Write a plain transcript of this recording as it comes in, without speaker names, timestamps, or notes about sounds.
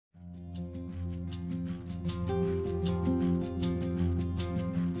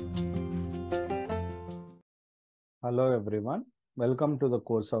Hello everyone. Welcome to the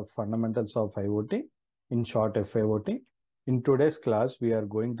course of Fundamentals of IoT, in short FIOT. In today's class, we are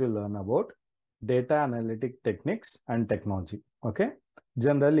going to learn about data analytic techniques and technology. Okay.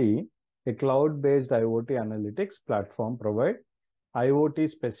 Generally, a cloud-based IoT analytics platform provides IoT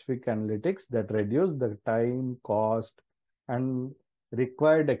specific analytics that reduce the time, cost, and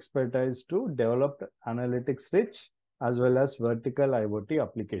required expertise to develop analytics rich as well as vertical IoT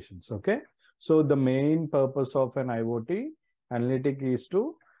applications. Okay. So the main purpose of an IoT analytic is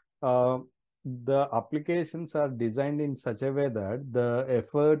to the applications are designed in such a way that the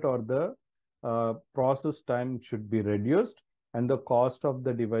effort or the process time should be reduced and the cost of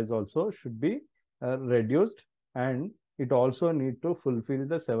the device also should be reduced, and it also need to fulfill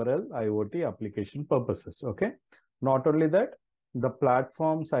the several IoT application purposes. Okay. Not only that, the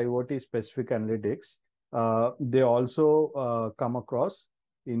platform's IoT specific analytics, they also come across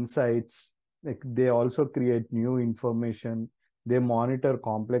insights. Like they also create new information, they monitor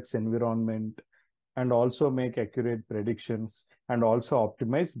complex environment and also make accurate predictions and also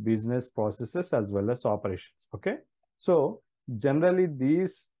optimize business processes as well as operations. Okay. So generally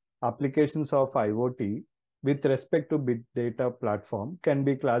these applications of IoT with respect to big data platform can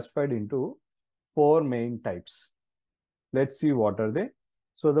be classified into four main types. Let's see what are they.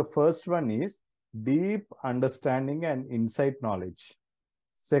 So the first one is deep understanding and insight knowledge.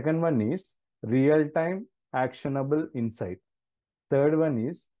 Second one is real-time actionable insight. Third one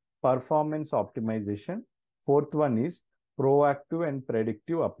is performance optimization. Fourth one is proactive and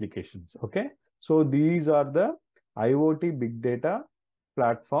predictive applications. Okay. So these are the IoT big data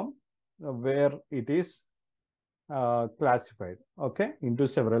platform where it is classified, okay, into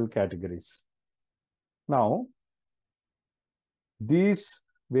several categories. Now, these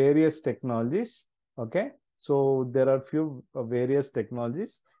various technologies, okay, so there are few various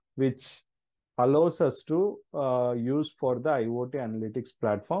technologies which allows us to use for the IoT analytics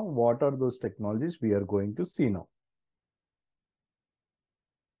platform. What are those technologies we are going to see now?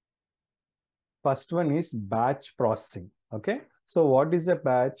 First one is batch processing. Okay. So what is a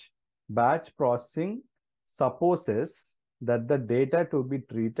batch? Batch processing supposes that the data to be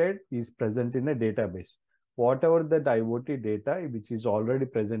treated is present in a database. Whatever that IoT data which is already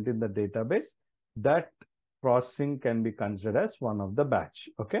present in the database, that processing can be considered as one of the batch.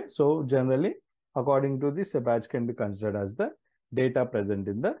 Okay. So generally, according to this, a batch can be considered as the data present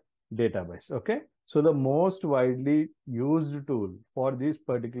in the database. Okay. So the most widely used tool for this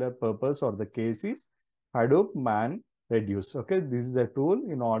particular purpose or the case is Hadoop MapReduce. Okay. This is a tool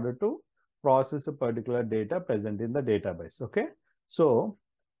in order to process a particular data present in the database. Okay. So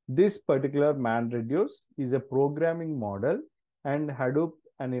this particular MapReduce is a programming model and Hadoop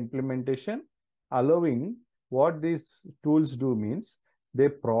an implementation, allowing what these tools do means they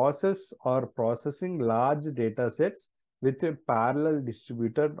process or processing large data sets with a parallel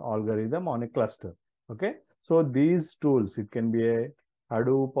distributed algorithm on a cluster. Okay. So these tools, it can be a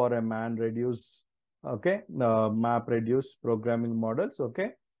Hadoop or a MapReduce, okay, MapReduce programming models.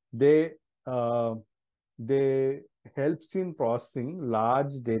 Okay. They helps in processing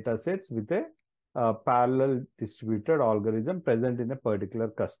large data sets with a parallel distributed algorithm present in a particular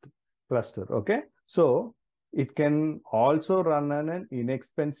cluster. Okay. So it can also run on an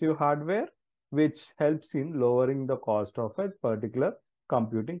inexpensive hardware, which helps in lowering the cost of a particular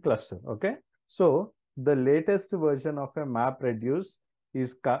computing cluster. Okay. So the latest version of a MapReduce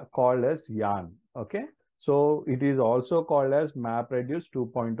is called as YARN. Okay. So it is also called as MapReduce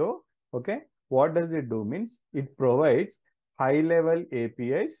 2.0. Okay. What does it do means it provides high level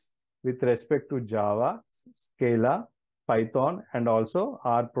APIs with respect to Java, Scala, Python, and also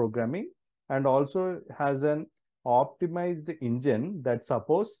R programming, and also has an optimized engine that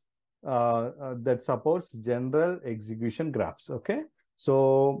supports general execution graphs. Okay.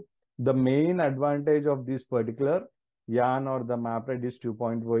 So the main advantage of this particular YARN or the MapReduce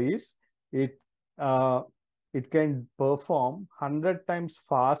 2.0 is it can perform 100 times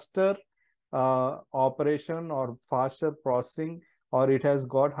faster operation or faster processing, or it has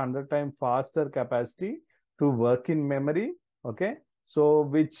got 100 times faster capacity to work in memory. Okay. So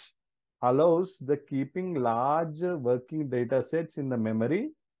which allows the keeping large working data sets in the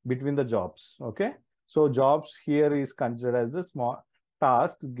memory between the jobs. Okay. So jobs here is considered as the small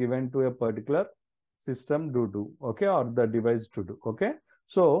task given to a particular system to do. Okay. Or the device to do. Okay.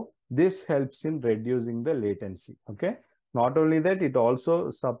 So this helps in reducing the latency. Okay. Not only that, it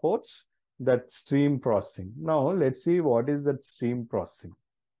also supports that stream processing. Now let's see what is that stream processing.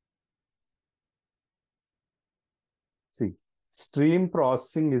 See, stream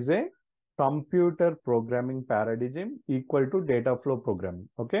processing is a computer programming paradigm equal to data flow programming,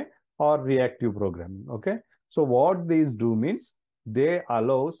 okay, or reactive programming. Okay. So what these do means they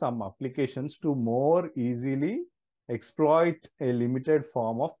allow some applications to more easily exploit a limited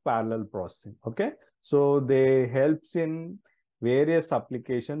form of parallel processing. Okay. So they helps in various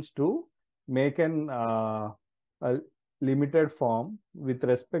applications to make a limited form with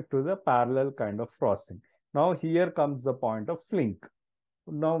respect to the parallel kind of processing. Now here comes the point of Flink.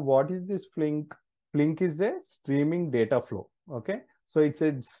 Now what is this Flink? Flink is a streaming data flow. Okay. So it's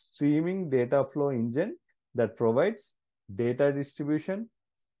a streaming data flow engine that provides data distribution,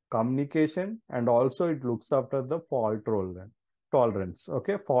 communication, and also it looks after the fault tolerance.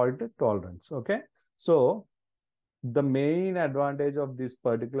 Okay. Fault tolerance. Okay. So the main advantage of this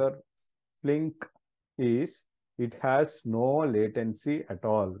particular Flink is it has no latency at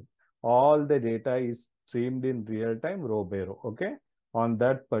all. All the data is streamed in real time, row by row, okay, on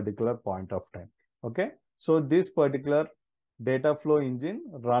that particular point of time. Okay. So this particular data flow engine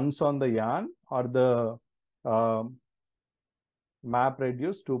runs on the yarn or the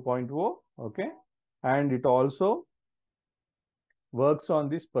MapReduce 2.0, okay, and it also works on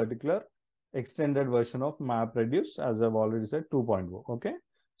this particular extended version of MapReduce, as I've already said, 2.0. Okay.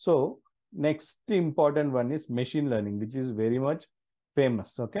 So next important one is machine learning, which is very much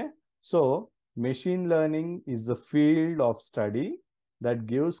famous. Okay. So machine learning is the field of study that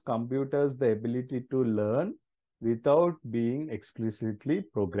gives computers the ability to learn without being explicitly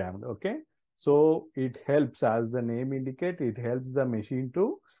programmed. Okay. So it helps, as the name indicates, it helps the machine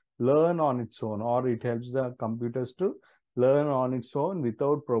to learn on its own, or it helps the computers to learn on its own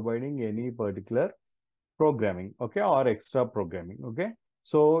without providing any particular programming, okay, or extra programming. Okay.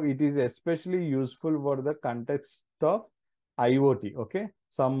 So it is especially useful for the context of IoT. Okay.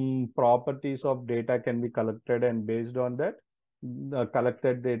 Some properties of data can be collected, and based on that, the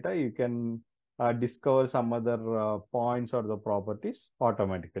collected data, you can discover some other points or the properties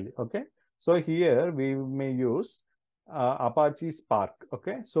automatically. Okay. So here we may use Apache Spark.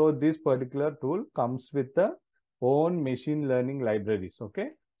 Okay. So this particular tool comes with the own machine learning libraries. Okay.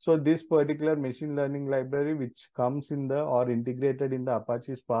 So this particular machine learning library, which comes in the or integrated in the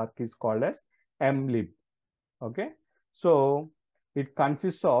Apache Spark, is called as mlib. Okay. So it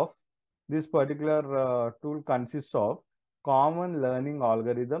consists of, this particular tool consists of common learning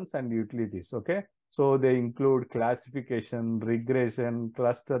algorithms and utilities. Okay. So they include classification, regression,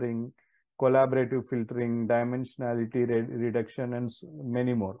 clustering, collaborative filtering, dimensionality reduction, and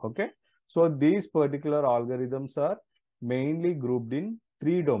many more. Okay. So these particular algorithms are mainly grouped in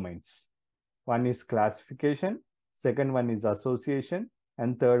three domains. One is classification, second one is association,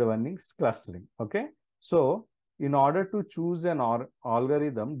 and third one is clustering. Okay. So in order to choose an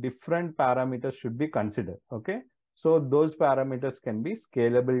algorithm, different parameters should be considered. Okay. So those parameters can be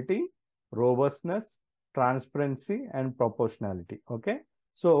scalability, robustness, transparency, and proportionality. Okay.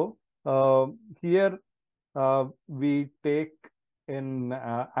 So here we take in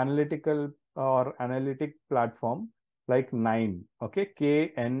analytical or analytic platform like KNIME. Okay,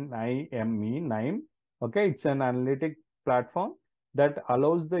 KNIME, KNIME. Okay, it's an analytic platform that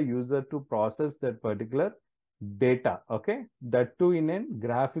allows the user to process that particular data. Okay, that too in a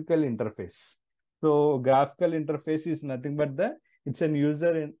graphical interface. So graphical interface is nothing but it's an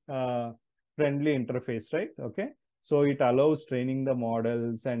user friendly interface, right? Okay. So it allows training the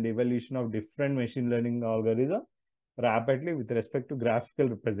models and evaluation of different machine learning algorithms rapidly with respect to graphical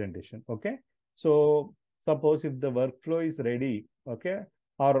representation. Okay. So suppose if the workflow is ready, okay,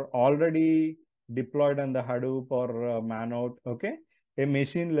 or already deployed on the Hadoop or Manout, okay, a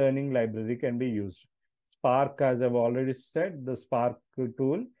machine learning library can be used. Spark, as I've already said, the Spark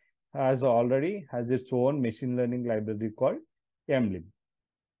tool has its own machine learning library called mlib.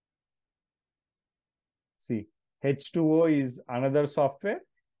 See, H2O is another software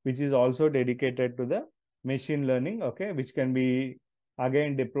which is also dedicated to the machine learning, okay, which can be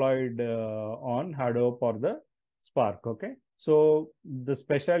again deployed on Hadoop or the Spark. Okay. So the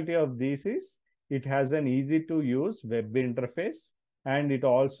specialty of this is it has an easy to use web interface, and it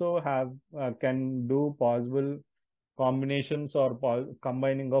also have can do possible combinations or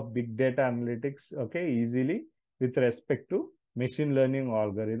combining of big data analytics, okay, easily with respect to machine learning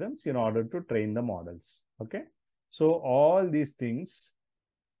algorithms in order to train the models. Okay. So all these things,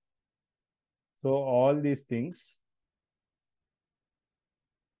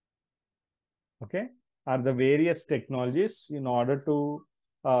 okay, are the various technologies in order to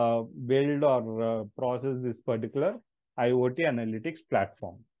build or process this particular IoT analytics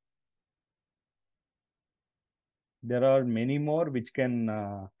platform. There are many more which can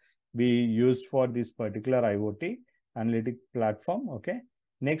be used for this particular IoT analytic platform. Okay.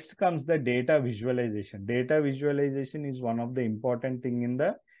 Next comes the data visualization. Data visualization is one of the important thing in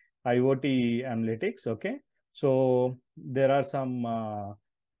the IoT analytics. Okay. So there are some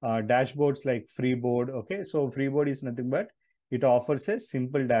dashboards like Freeboard. Okay, so Freeboard is nothing but it offers a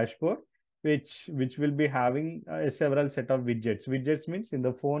simple dashboard which will be having several set of widgets. Widgets means in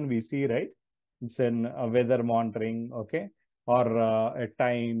the phone we see, right? It's an weather monitoring, okay, or a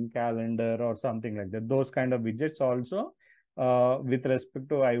time calendar or something like that. Those kind of widgets also with respect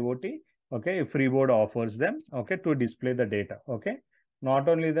to IoT. Okay, Freeboard offers them, okay, to display the data. Okay, not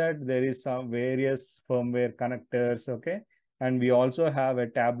only that, there is some various firmware connectors, okay, and we also have a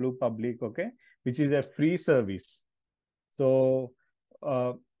Tableau Public, okay, which is a free service. So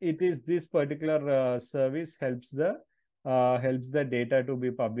it is this particular service helps the data to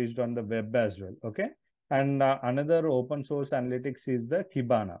be published on the web as well. Okay, and another open source analytics is the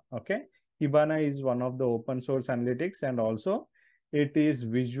Kibana. Okay, Kibana is one of the open source analytics, and also it is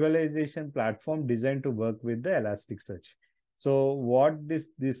visualization platform designed to work with the Elasticsearch. So what this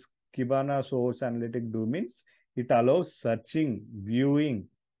Kibana source analytic do means it allows searching, viewing,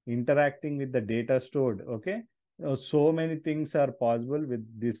 interacting with the data stored. Okay, so many things are possible with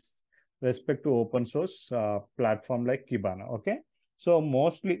this respect to open source platform like Kibana. Okay, so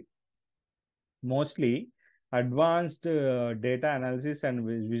mostly advanced data analysis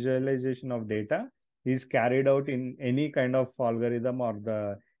and visualization of data is carried out in any kind of algorithm or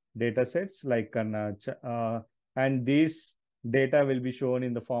the data sets like and these data will be shown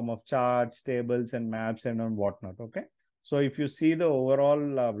in the form of charts, tables, and maps and on whatnot. Okay, so if you see the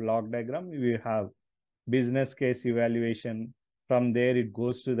overall block diagram, we have business case evaluation. From there, it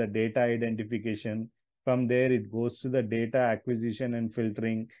goes to the data identification. From there, it goes to the data acquisition and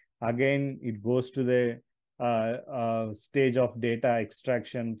filtering. Again, it goes to the stage of data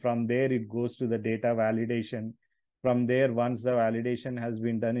extraction. From there, it goes to the data validation. From there, once the validation has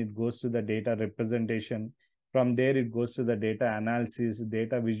been done, it goes to the data representation. From there, it goes to the data analysis,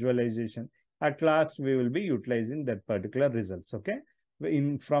 data visualization. At last, we will be utilizing that particular results. Okay,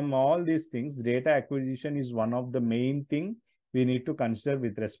 from all these things, data acquisition is one of the main thing we need to consider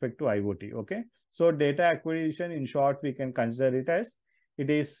with respect to IoT. Okay, so data acquisition, in short, we can consider it as it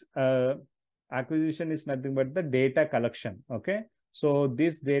is acquisition is nothing but the data collection. Okay, so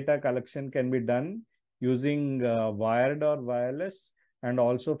this data collection can be done using wired or wireless, and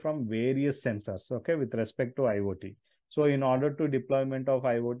also from various sensors. Okay, with respect to IoT. So in order to deployment of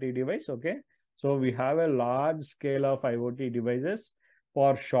IoT device, okay, so we have a large scale of IoT devices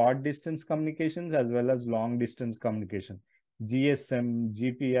for short distance communications as well as long distance communication. GSM,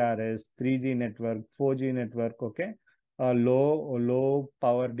 GPRS, 3G network, 4G network, okay, low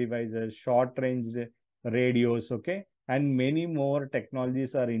power devices, short range radios, okay, and many more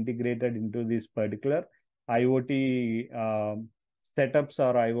technologies are integrated into this particular IoT setups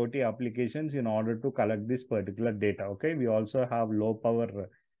or IoT applications in order to collect this particular data. Okay, we also have low power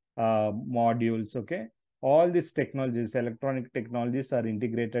modules. Okay, all these technologies, electronic technologies, are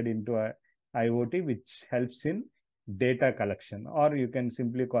integrated into a IoT, which helps in data collection, or you can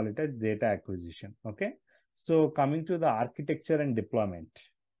simply call it as data acquisition. Okay, so coming to the architecture and deployment.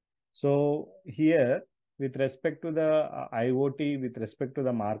 So here, with respect to the IoT, with respect to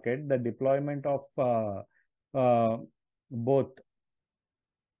the market, the deployment of both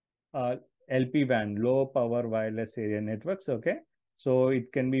LPWAN, low power wireless area networks. Okay, so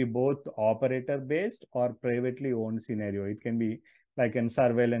it can be both operator based or privately owned scenario. It can be like in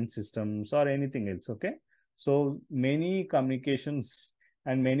surveillance systems or anything else. Okay, so many communications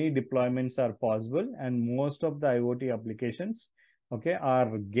and many deployments are possible, and most of the IoT applications, okay,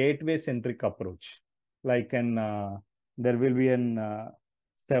 are gateway centric approach. Like an there will be an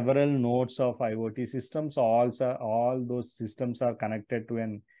several nodes of IoT systems. All those systems are connected to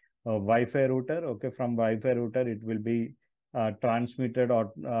an Wi-Fi router. Okay, from Wi-Fi router, it will be transmitted,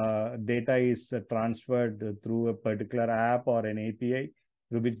 or data is transferred through a particular app or an API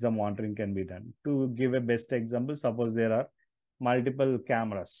through which the monitoring can be done. To give a best example, suppose there are multiple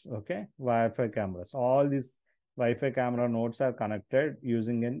cameras, okay, Wi-Fi cameras. All these Wi-Fi camera nodes are connected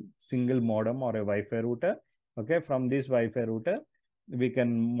using a single modem or a Wi-Fi router. Okay, from this Wi-Fi router, we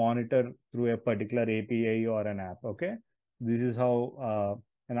can monitor through a particular API or an app. Okay, this is how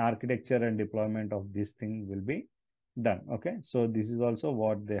an architecture and deployment of this thing will be done. Okay, so this is also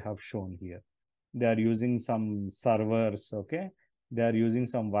what they have shown here. They are using some servers. Okay, they are using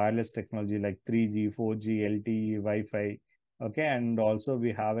some wireless technology like 3G, 4G, LTE, Wi-Fi. Okay, and also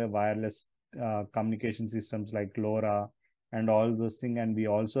we have a wireless communication systems like LoRa and all those things. And we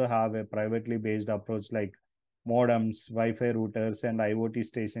also have a privately based approach like modems, Wi-Fi routers, and IoT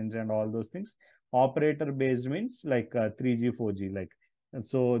stations and all those things. Operator based means like 3G, 4G, like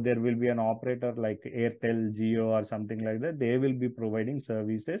So there will be an operator like Airtel, Jio, or something like that. They will be providing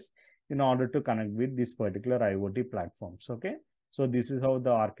services in order to connect with this particular IoT platforms. Okay. So this is how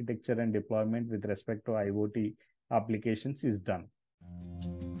the architecture and deployment with respect to IoT applications is done.